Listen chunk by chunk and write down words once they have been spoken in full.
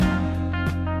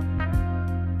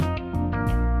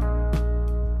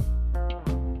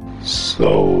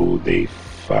So they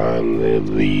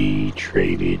finally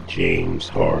traded James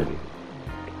Harden.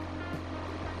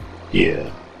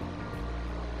 Yeah.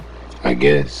 I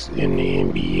guess in the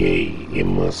NBA, it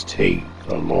must take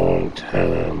a long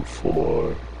time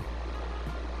for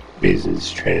business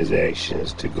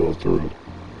transactions to go through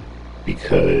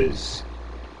because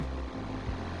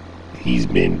he's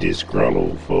been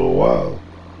disgruntled for a while.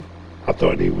 I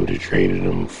thought they would have traded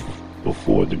him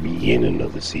before the beginning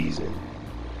of the season.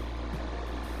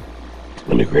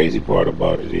 And the crazy part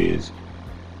about it is,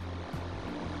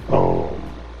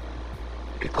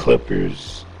 the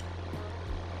Clippers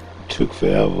took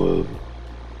forever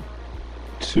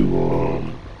to,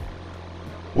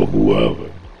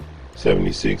 whoever,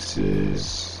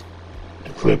 76ers, the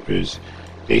Clippers,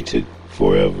 they took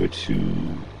forever to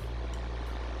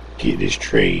get this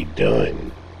trade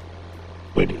done.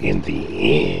 But in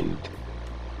the end,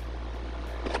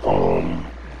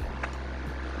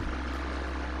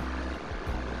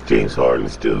 James Harden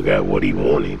still got what he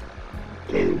wanted,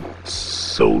 and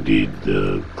so did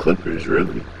the Clippers,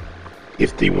 really,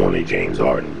 if they wanted James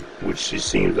Harden, which it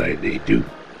seems like they do.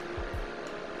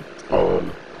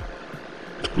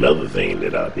 Another thing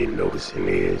that I've been noticing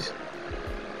is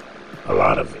a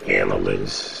lot of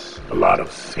analysts, a lot of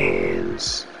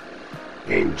fans,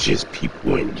 and just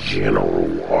people in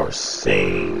general are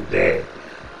saying that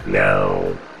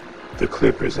now the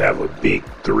Clippers have a big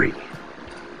three.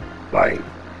 Like,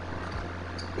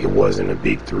 it wasn't a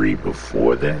big three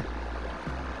before that.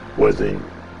 Wasn't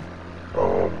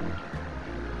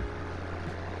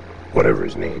whatever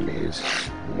his name is,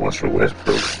 Russell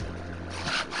Westbrook,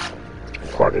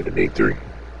 part of the big three.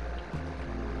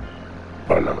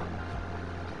 Oh no.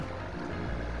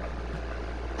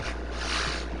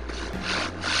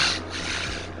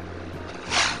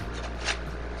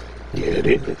 Yeah, it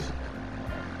is.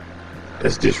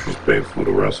 That's disrespectful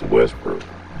to Russell Westbrook.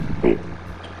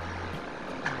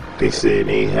 They said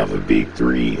they didn't have a big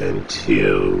three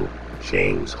until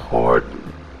James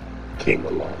Harden came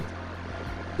along.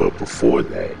 But before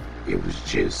that, it was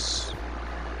just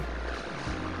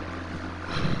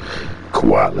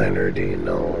Kawhi Leonard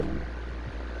and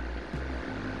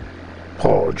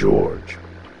Paul George.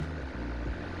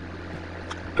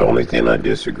 The only thing I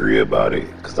disagree about it,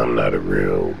 because I'm not a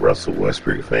real Russell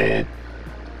Westbrook fan,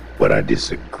 but I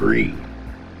disagree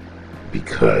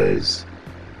because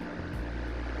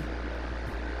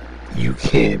you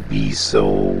can't be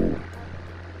so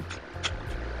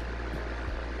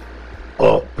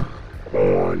up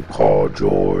on Paul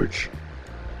George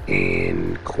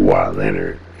and Kawhi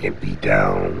Leonard and be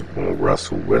down on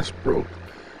Russell Westbrook,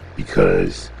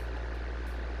 because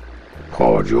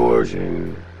Paul George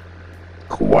and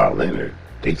Kawhi Leonard,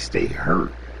 they stay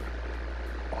hurt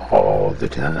all the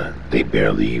time. They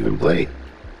barely even play.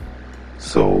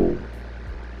 So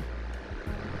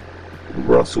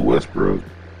Russell Westbrook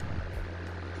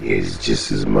is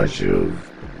just as much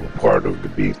of a part of the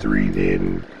big three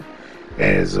than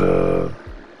as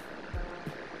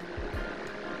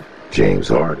James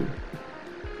Harden.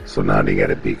 So now they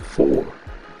got a big four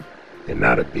and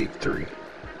not a big three,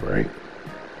 right?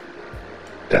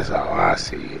 That's how I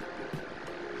see it.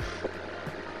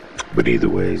 But either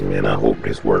ways, man, I hope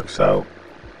this works out.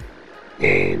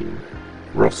 And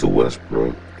Russell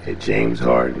Westbrook and James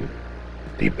Harden,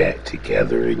 they back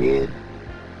together again.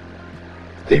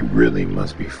 They really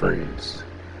must be friends.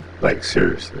 Like,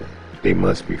 seriously, they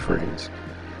must be friends.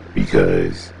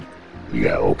 Because you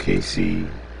got OKC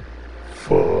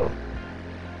for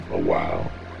a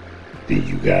while. Then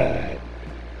you got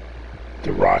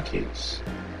the Rockets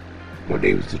when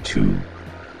they was the two.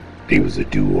 They was a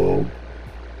duo.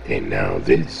 And now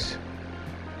this.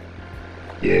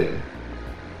 Yeah.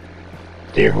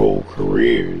 Their whole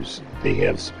careers, they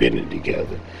have spent it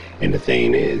together. And the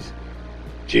thing is,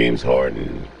 James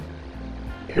Harden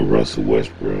and Russell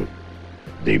Westbrook,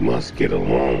 they must get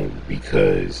along,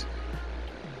 because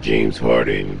James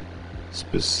Harden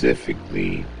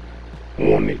specifically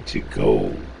wanted to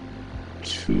go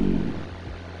to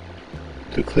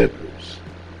the Clippers,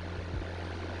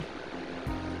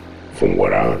 from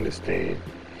what I understand.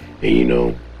 And you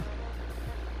know,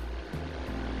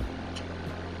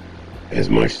 as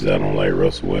much as I don't like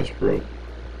Russell Westbrook,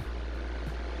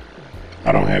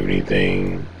 I don't have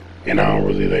anything, and I don't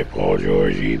really like Paul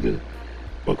George either.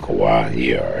 But Kawhi,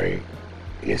 he alright.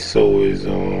 And so is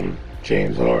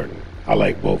James Harden. I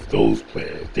like both those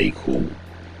players. They cool.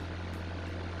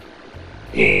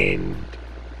 And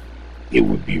it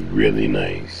would be really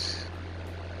nice,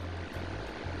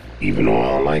 even though I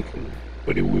don't like them,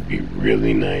 but it would be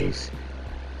really nice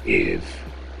if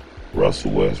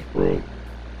Russell Westbrook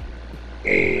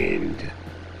and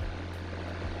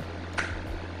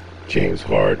James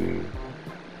Harden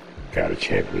got a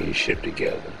championship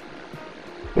together.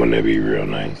 Wouldn't that be real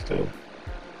nice, though?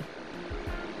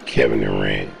 Kevin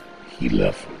Durant, he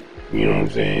left him. You know what I'm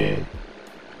saying?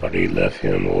 Or they left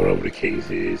him, or whatever the case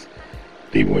is.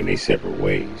 They went their separate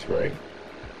ways, right?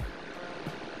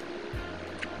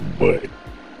 But,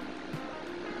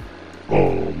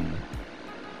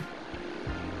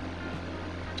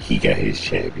 he got his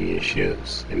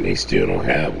championships, and they still don't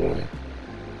have one.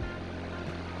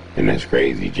 And that's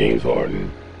crazy. James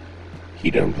Harden, he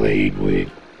done played with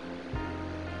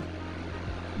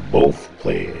both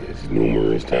players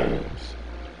numerous times.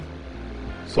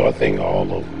 So I think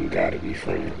all of them gotta be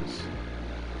friends.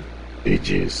 They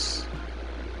just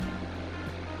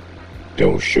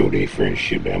don't show their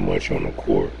friendship that much on the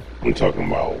court. I'm talking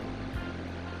about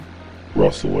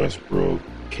Russell Westbrook,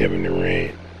 Kevin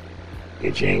Durant,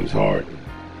 and James Harden.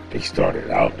 They started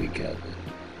out together.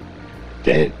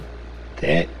 That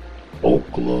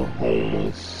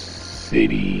Oklahoma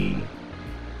City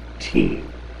team,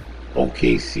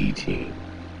 OKC team,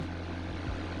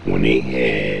 when they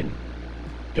had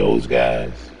those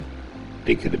guys,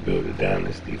 they could have built a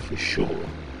dynasty for sure.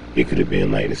 It could have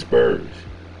been like the Spurs.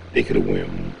 They could have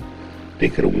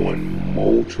won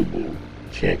multiple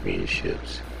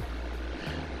championships.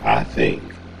 I think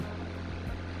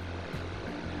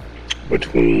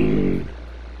between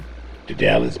the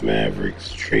Dallas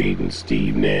Mavericks trading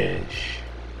Steve Nash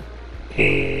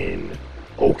and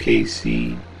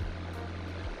OKC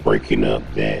breaking up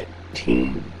that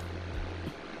team,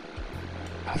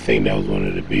 I think that was one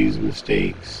of the biggest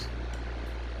mistakes,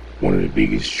 one of the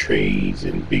biggest trades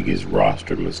and biggest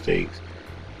roster mistakes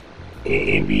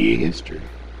in NBA history.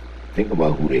 Think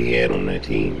about who they had on that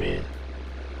team, man.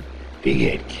 They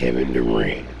had Kevin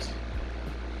Durant,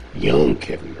 young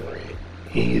Kevin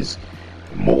Durant,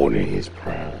 more than his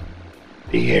prime.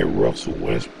 They had Russell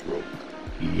Westbrook,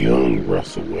 young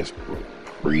Russell Westbrook,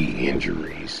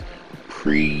 pre-injuries,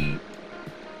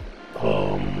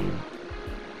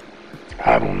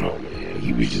 I don't know, man.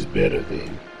 He was just better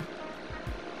then.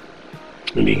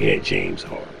 And they had James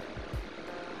Harden,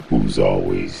 who's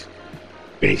always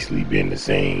basically been the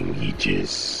same. He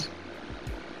just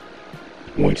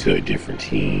went to a different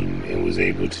team and was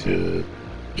able to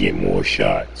get more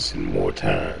shots and more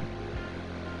time.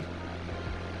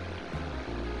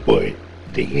 But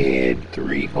they had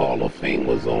 3 Hall of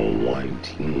Famers on one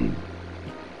team.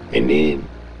 And then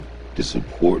the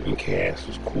supporting cast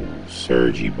was cool.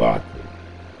 Serge Ibaka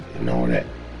and all that.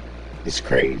 It's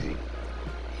crazy.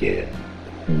 Yeah.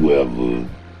 Whoever,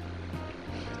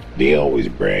 they always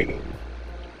bragging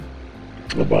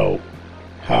about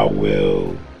how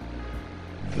well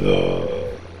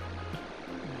the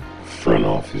front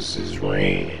offices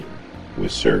ran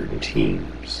with certain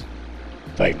teams,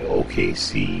 like the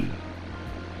OKC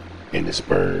and the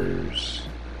Spurs,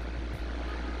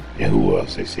 and who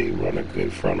else they say run a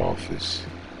good front office?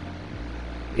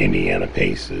 Indiana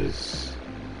Pacers.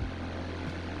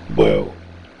 Well,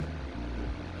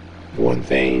 one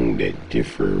thing that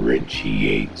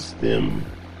differentiates them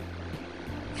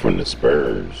from the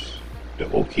Spurs, the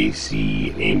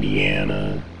OKC and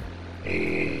Indiana,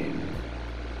 and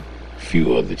a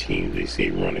few other teams they say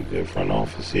run a good front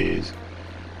office, is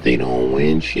they don't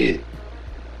win shit.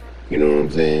 You know what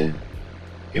I'm saying?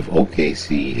 If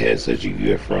OKC has such a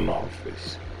good front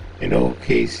office, and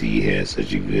OKC has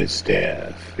such a good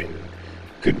staff and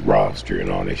good roster and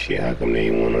all that shit, how come they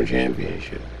ain't won no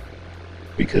championship?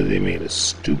 Because they made a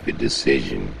stupid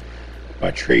decision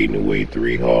by trading away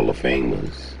 3 Hall of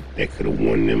Famers that could have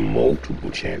won them multiple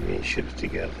championships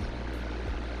together.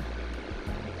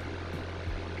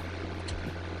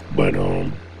 But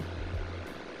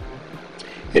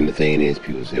and the thing is,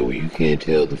 people say, well, you can't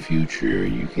tell the future,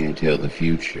 you can't tell the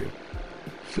future.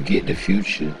 Forget the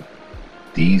future.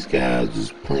 These guys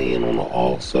was playing on an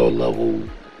all-star level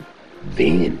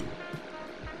then,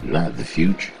 not the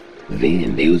future.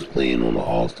 Then they was playing on an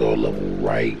all-star level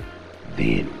right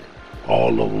then.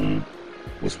 All of them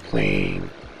was playing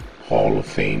Hall of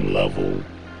Fame level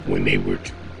when they were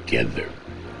together.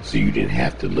 So you didn't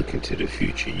have to look into the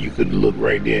future. You could look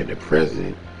right there at the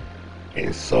present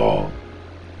and saw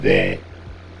that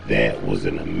that was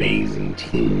an amazing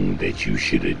team that you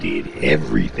should have did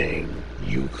everything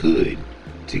you could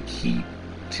to keep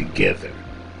together.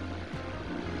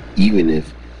 Even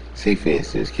if, say for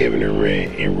instance, Kevin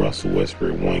Durant and Russell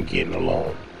Westbrook weren't getting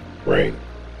along, right?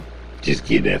 Just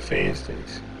get that for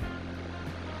instance.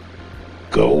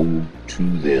 Go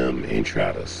to them and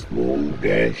try to smooth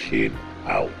that shit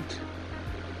out.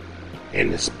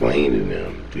 And explain to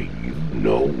them, do you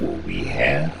know what we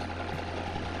have?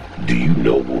 Do you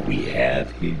know what we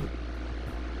have here?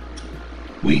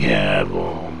 We have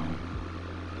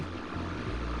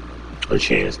a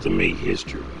chance to make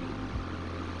history.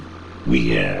 We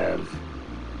have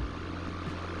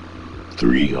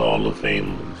 3 Hall of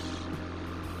Famers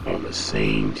on the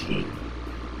same team.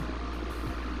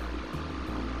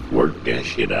 Work that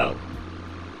shit out.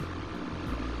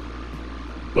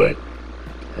 But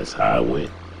that's how it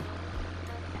went.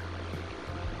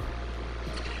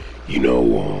 You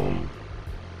know,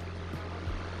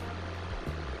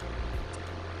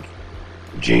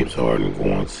 James Harden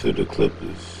going to the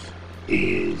Clippers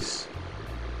is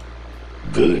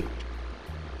good.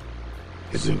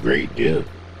 It's a great deal.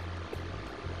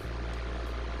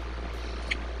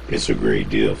 It's a great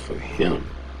deal for him.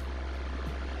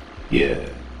 Yeah,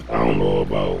 I don't know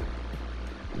about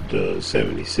the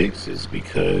 76ers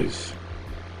because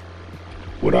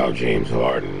without James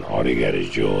Harden, all they got is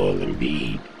Joel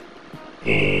Embiid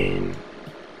and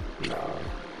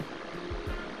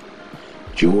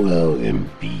Joel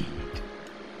Embiid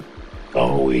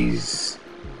always,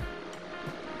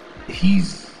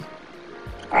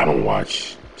 I don't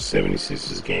watch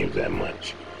 76ers games that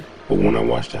much, but when I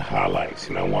watch the highlights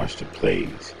and I watch the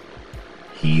plays,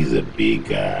 he's a big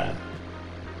guy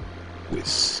with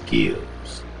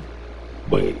skills,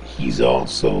 but he's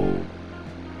also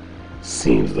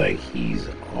seems like he's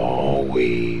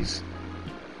always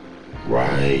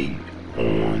right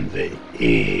on the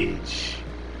edge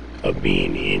of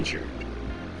being injured.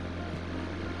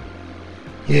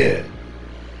 Yeah,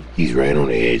 he's right on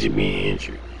the edge of being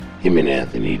injured. Him and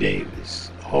Anthony Davis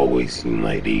always seem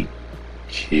like they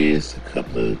just a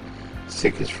couple of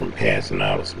seconds from passing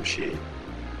out or some shit.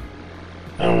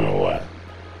 I don't know why.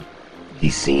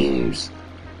 He seems,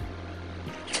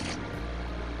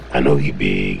 I know he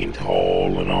big and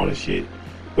tall and all this shit,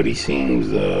 but he seems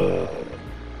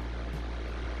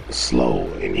slow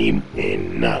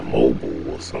and not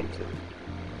mobile or something,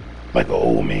 like an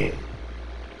old man.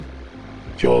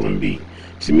 Joel Embiid,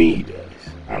 to me he does.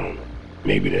 I don't know.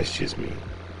 Maybe that's just me.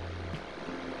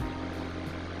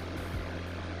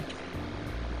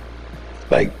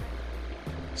 Like,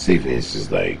 say for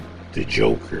instance, like the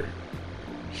Joker,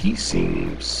 he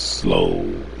seems slow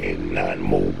and not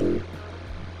mobile,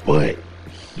 but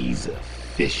he's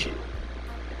efficient.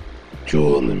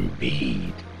 Joel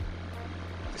Embiid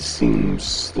seems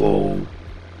slow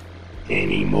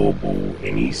and immobile,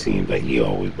 and he seems like he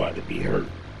always about to be hurt.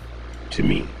 To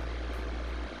me,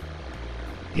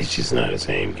 it's just not the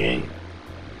same game.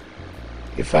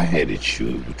 If I had to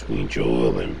choose between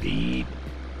Joel Embiid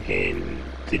and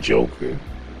the Joker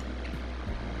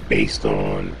based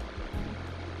on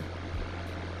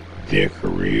their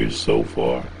careers so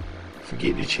far,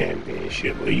 forget the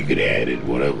championship, or you could add it,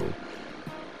 whatever.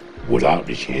 Without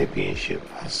the championship,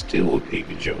 I still would pick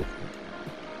the Joker.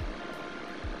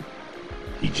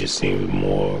 He just seems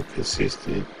more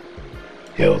consistent,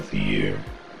 healthier,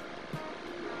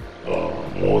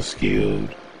 more skilled,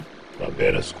 a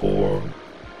better scorer,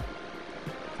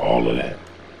 all of that.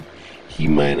 He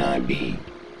might not be,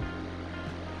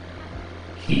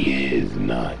 he is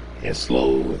not as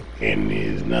slow and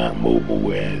is not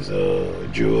mobile as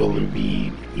Joel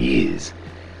Embiid is.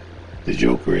 The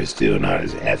Joker is still not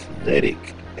as athletic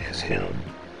as him.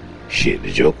 Shit,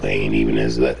 the Joker ain't even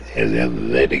as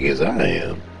athletic as I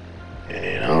am,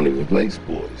 and I don't even play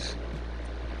sports.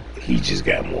 He just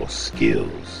got more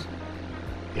skills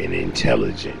and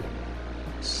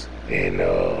intelligence and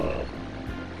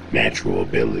natural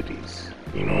abilities.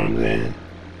 You know what I'm saying?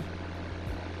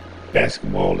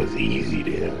 Basketball is easy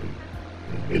to him.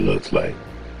 It looks like.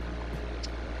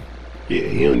 Yeah,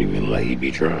 he don't even like he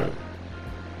be trying.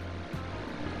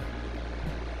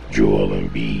 Joel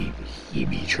Embiid, he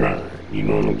be trying. You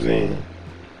know what I'm saying?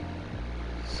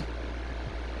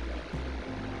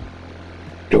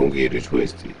 Don't get it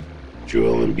twisted.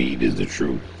 Joel Embiid is the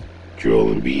truth.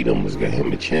 Joel Embiid almost got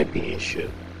him a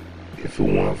championship if it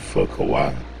weren't for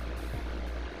Kawhi.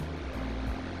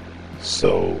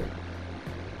 So,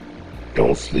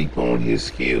 don't sleep on his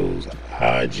skills.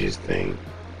 I just think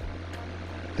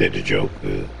that the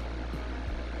Joker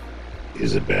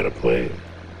is a better player.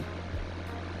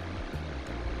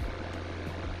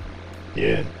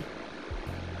 Yeah.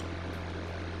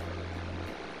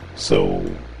 So,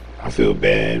 I feel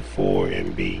bad for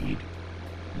Embiid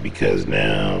because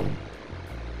now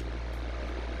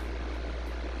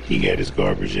he got his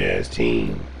garbage ass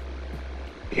team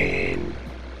and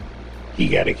he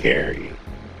got to carry it.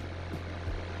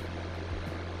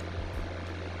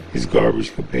 His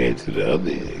garbage compared to the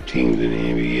other teams in the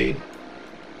NBA.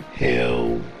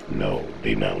 Hell no,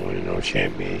 they not winning no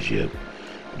championship.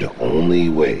 The only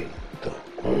way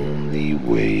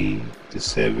the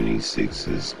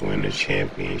 76ers win a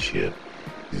championship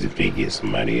is if they get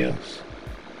somebody else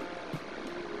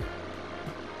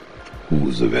who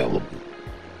is available,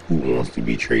 who wants to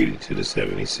be traded to the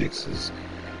 76ers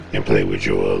and play with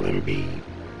Joel Embiid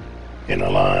and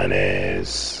align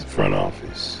as front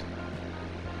office.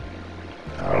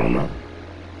 I don't know.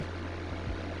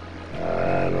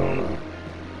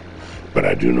 But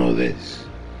I do know this.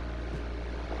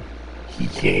 He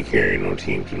can't carry no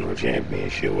team to no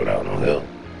championship without no help.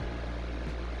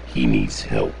 He needs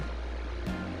help.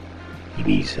 He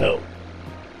needs help.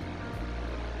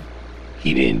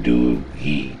 He didn't do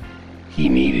he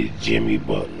needed Jimmy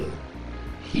Butler.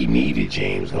 He needed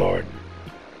James Harden.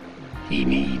 He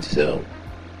needs help.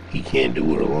 He can't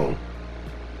do it alone.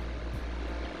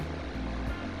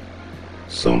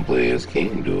 Some players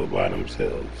can't do it by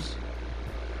themselves.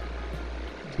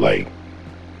 Like,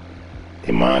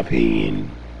 in my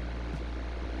opinion,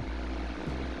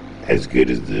 as good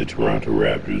as the Toronto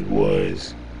Raptors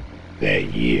was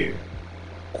that year,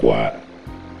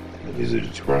 is it the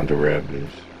Toronto Raptors?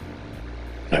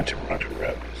 Not Toronto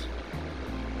Raptors.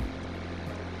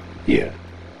 Yeah.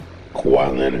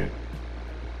 Kawhi Leonard,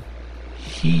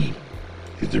 he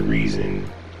is the reason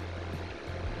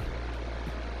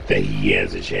that he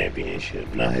has a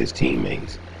championship, not his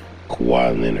teammates.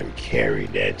 Kawhi Leonard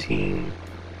carried that team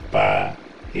by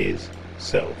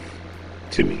himself,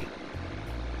 to me.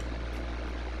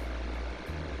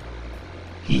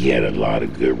 He had a lot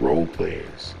of good role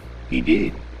players. He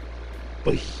did.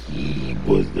 But he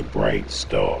was the bright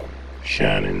star,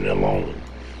 shining alone.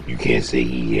 You can't say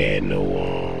he had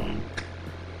no,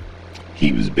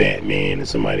 he was Batman and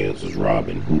somebody else was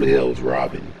Robin. Who the hell was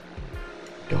Robin?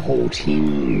 The whole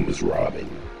team was Robin.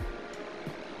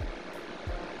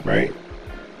 Right?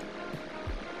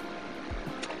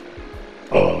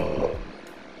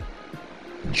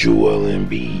 Joel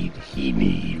Embiid, he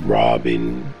need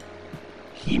Robin.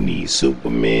 He needs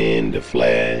Superman, the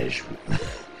Flash.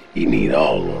 He need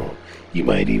all of them. He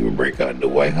might even break out the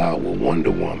White House with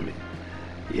Wonder Woman.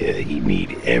 Yeah, he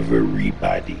need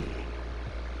everybody.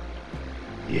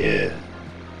 Yeah.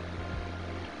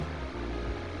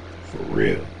 For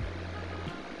real.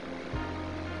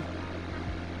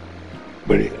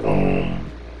 But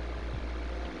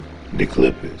the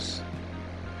Clippers.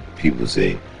 People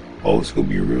say, oh, it's gonna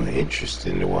be real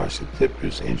interesting to watch the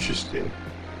Clippers. Interesting.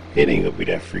 It ain't gonna be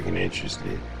that freaking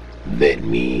interesting. Let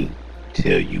me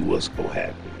tell you what's gonna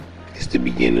happen. It's the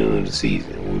beginning of the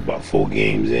season. We're about 4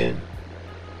 games in.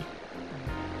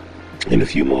 In a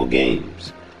few more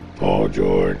games, Paul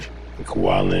George and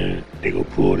Kawhi Leonard, they gonna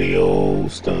pull their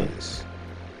old stunts.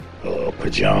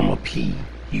 Pajama P,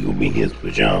 he gonna be in his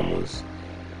pajamas.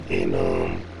 And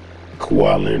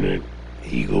Kawhi Leonard,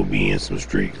 he gonna be in some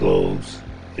street clothes.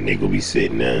 And they gonna be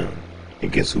sitting down.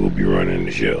 And guess who will be running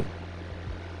the show?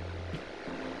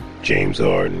 James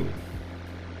Harden,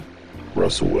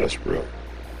 Russell Westbrook.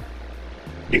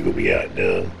 They gonna be out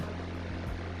there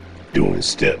doing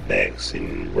step backs,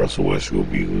 and Russell Westbrook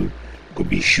will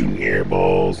be shooting air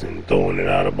balls and throwing it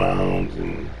out of bounds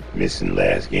and missing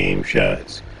last game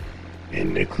shots.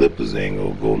 And the Clippers ain't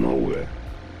gonna go nowhere.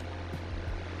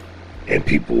 And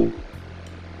people,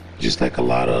 just like a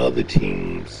lot of other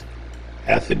teams,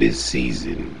 after this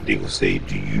season, they gonna say,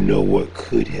 do you know what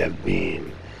could have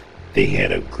been? They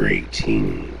had a great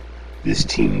team. This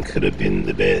team could have been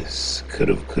the best. Could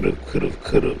have.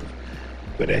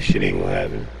 But that shit ain't gonna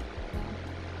happen.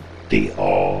 They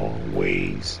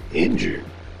always injured.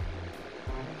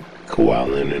 Kawhi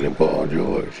Leonard and Paul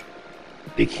George.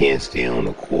 They can't stay on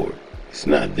the court. It's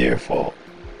not their fault,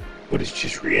 but it's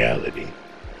just reality.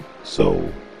 So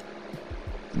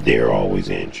they're always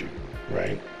injured,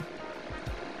 right?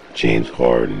 James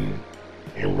Harden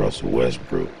and Russell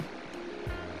Westbrook,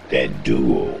 that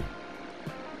duo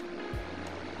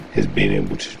has been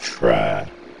able to try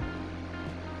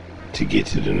to get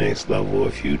to the next level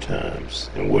a few times.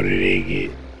 And what did they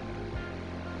get?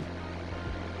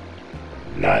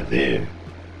 Not there.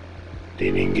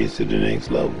 They didn't get to the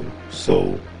next level.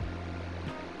 So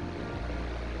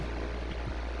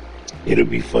it'll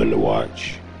be fun to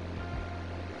watch.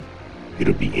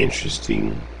 It'll be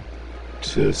interesting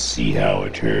to see how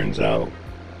it turns out.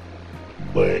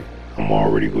 But I'm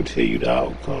already going to tell you the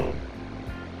outcome.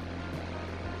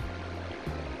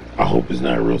 I hope it's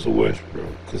not Russell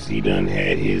Westbrook, because he done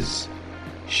had his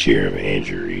share of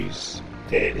injuries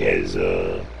that has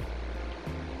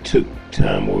took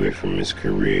time away from his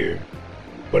career.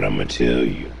 But I'm going to tell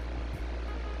you,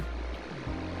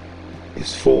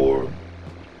 it's 4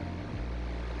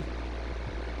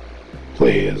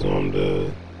 players on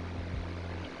the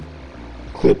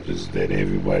Clippers that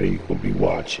everybody will be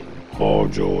watching. Paul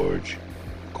George,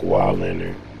 Kawhi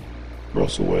Leonard,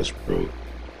 Russell Westbrook,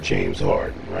 James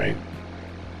Harden, right?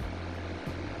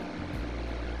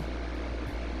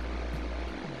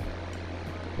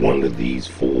 One of these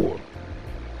four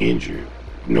injured.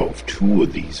 No, two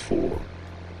of these four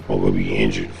are going to be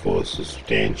injured for a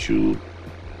substantial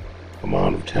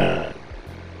amount of time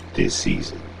this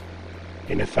season.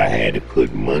 And if I had to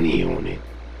put money on it,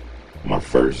 my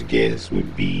first guess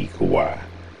would be Kawhi.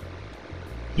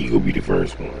 He gonna be the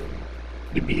first one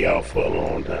to be out for a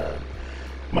long time.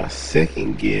 My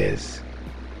second guess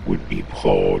would be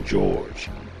Paul George.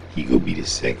 He gonna be the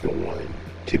second one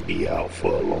to be out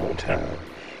for a long time.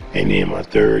 And then my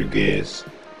third guess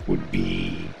would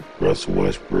be Russell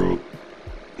Westbrook.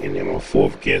 And then my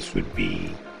fourth guess would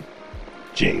be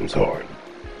James Harden.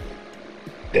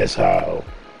 That's how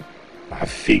I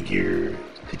figure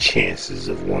the chances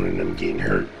of one of them getting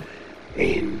hurt.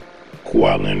 And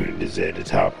Kawhi Leonard is at the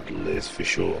top of the list for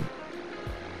sure.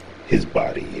 His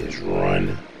body is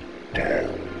run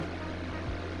down.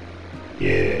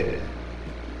 Yeah.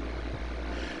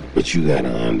 But you gotta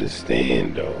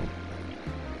understand though,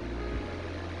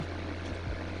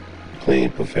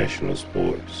 playing professional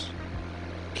sports,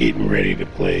 getting ready to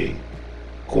play,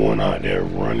 going out there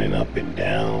running up and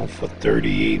down for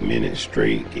 38 minutes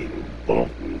straight, getting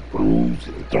bumped and bruised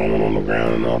and thrown on the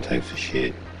ground and all types of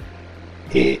shit,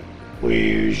 it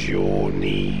wears your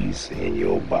knees and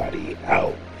your body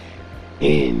out.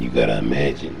 And you gotta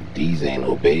imagine, these ain't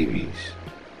no babies.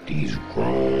 These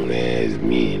grown ass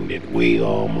men that weigh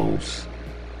almost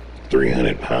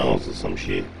 300 pounds or some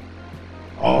shit.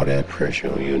 All that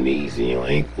pressure on your knees and your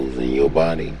ankles and your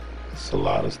body. It's a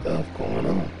lot of stuff going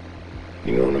on.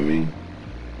 You know what I mean?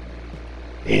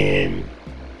 And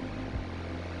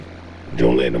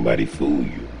don't let nobody fool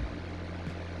you.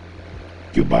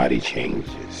 Your body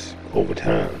changes over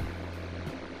time.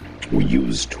 When you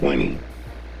was 20,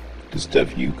 the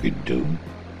stuff you could do,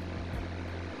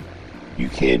 you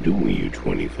can't do when you're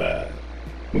 25.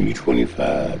 When you're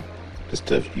 25, the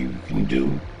stuff you can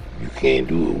do, you can't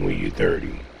do it when you're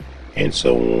 30. And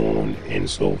so on and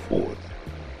so forth.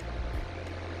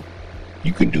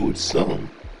 You can do it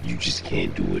some, you just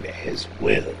can't do it as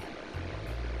well.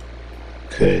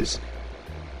 Because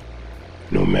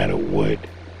no matter what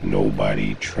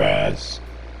nobody tries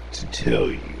to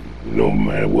tell you, no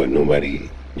matter what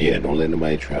nobody, don't let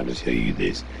nobody try to tell you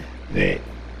this, that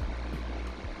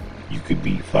you could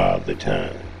be Father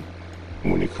Time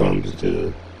when it comes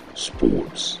to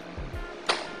sports.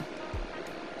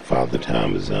 Father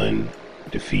Time is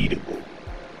undefeatable.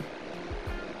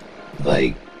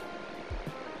 Like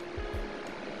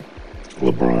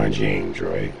LeBron James,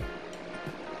 right?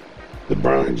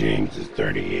 LeBron James is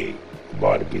 38,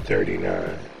 about to be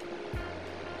 39.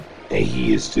 And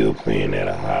he is still playing at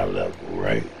a high level,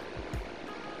 right?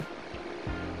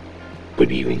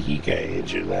 But even he got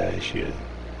injured last year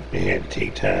and had to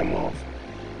take time off.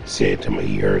 Said to me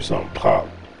he heard something pop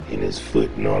in his foot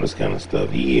and all this kind of stuff.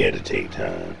 He had to take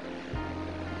time.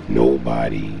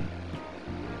 Nobody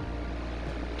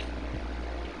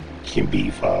can be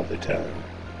Father Time.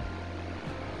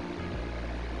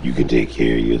 You can take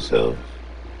care of yourself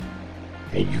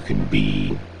and you can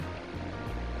be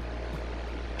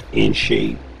in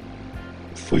shape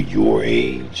for your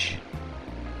age,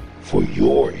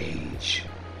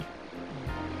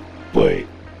 but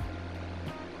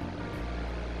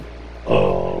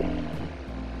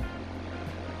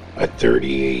a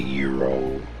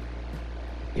 38-year-old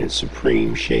in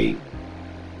supreme shape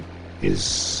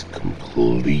is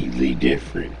completely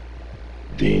different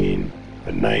than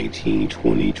a 19,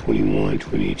 20, 21,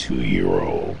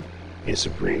 22-year-old in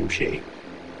supreme shape.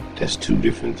 That's two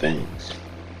different things.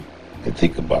 And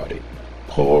think about it.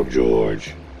 Paul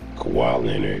George, Kawhi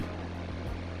Leonard,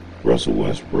 Russell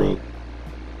Westbrook,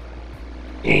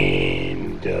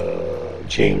 and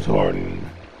James Harden,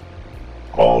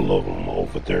 all of them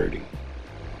over 30.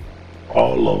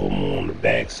 All of them on the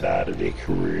back side of their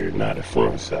career, not the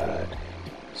front side.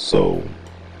 So,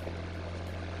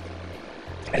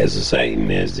 as exciting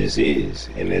as this is,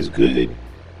 and as good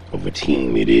of a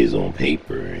team it is on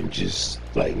paper, and just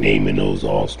like naming those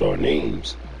all-star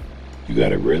names, you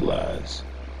gotta realize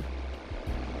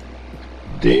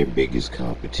their biggest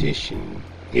competition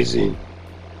isn't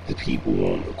the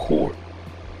people on the court.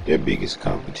 Their biggest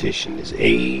competition is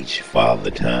age,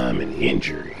 Father Time, and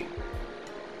injury.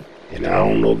 And I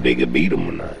don't know if they could beat them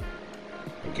or not.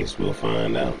 I guess we'll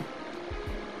find out.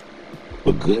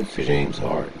 But good for James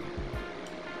Harden.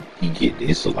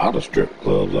 It's a lot of strip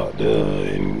clubs out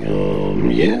there, and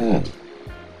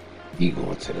he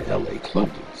going to the LA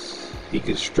Clippers. He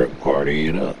could strip party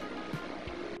it up.